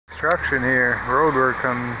construction here, road work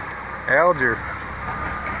on Alger.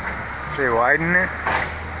 They widen it,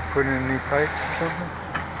 put in new pipes or something.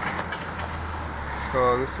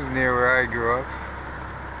 So this is near where I grew up,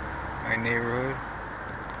 my neighborhood,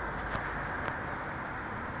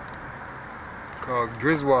 called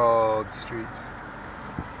Griswold Street.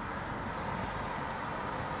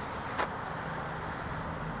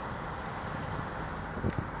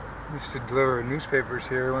 Used to deliver newspapers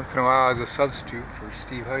here once in a while as a substitute for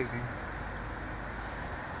Steve Heising.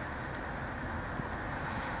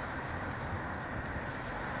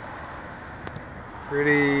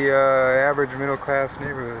 Pretty average middle class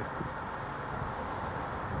neighborhood.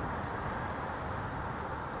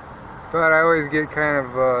 But I always get kind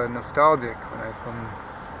of nostalgic when I come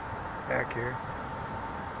back here.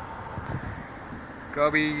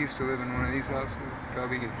 Gubby used to live in one of these houses.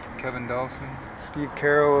 Gubby and Kevin Dawson. Steve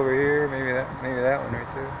Carroll over here, maybe that one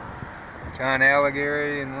right there. John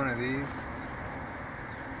Allegary in one of these.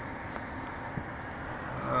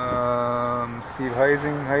 Steve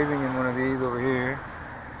Heising in one of these over here.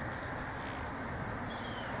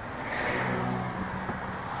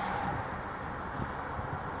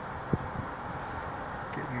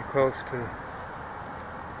 Getting close to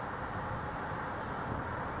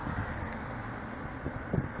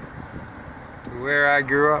where I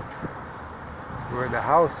grew up, where the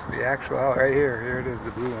house, the actual house, right here it is,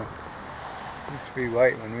 the blue one. It used to be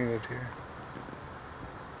white when we lived here.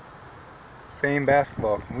 Same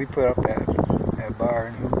basketball, we put up that bar,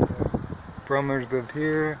 and Brumlers lived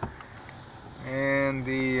here, and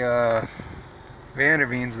the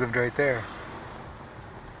Vanderveens lived right there.